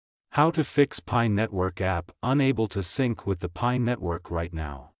How to fix Pi Network app unable to sync with the Pi Network right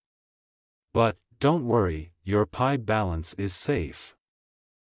now. But, don't worry, your Pi balance is safe.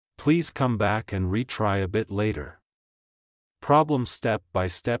 Please come back and retry a bit later. Problem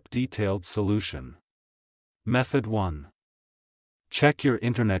step-by-step detailed solution. Method 1. Check your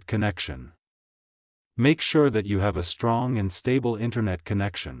internet connection. Make sure that you have a strong and stable internet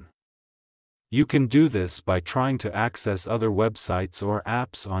connection. You can do this by trying to access other websites or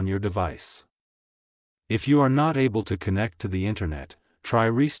apps on your device. If you are not able to connect to the internet, try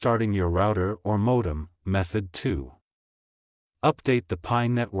restarting your router or modem. Method 2. Update the Pi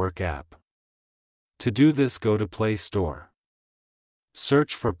Network app. To do this, go to Play Store.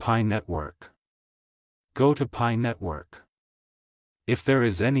 Search for Pi Network. Go to Pi Network. If there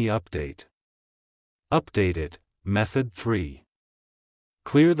is any update, update it. Method 3.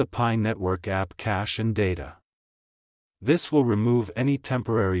 Clear the Pi Network app cache and data. This will remove any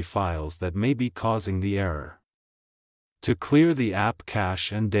temporary files that may be causing the error. To clear the app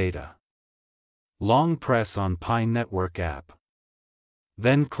cache and data, long press on Pi Network app.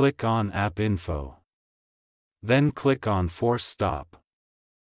 Then click on App Info. Then click on Force Stop.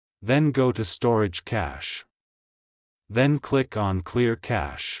 Then go to Storage Cache. Then click on Clear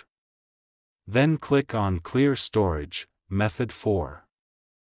Cache. Then click on Clear Storage. Method 4.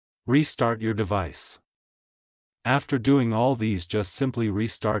 Restart your device. After doing all these, just simply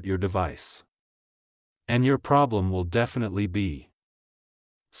restart your device, and your problem will definitely be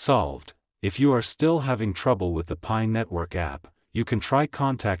solved. If you are still having trouble with the Pi Network app, you can try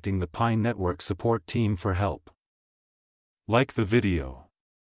contacting the Pi Network support team for help. Like the video.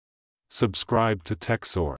 Subscribe to TechSource.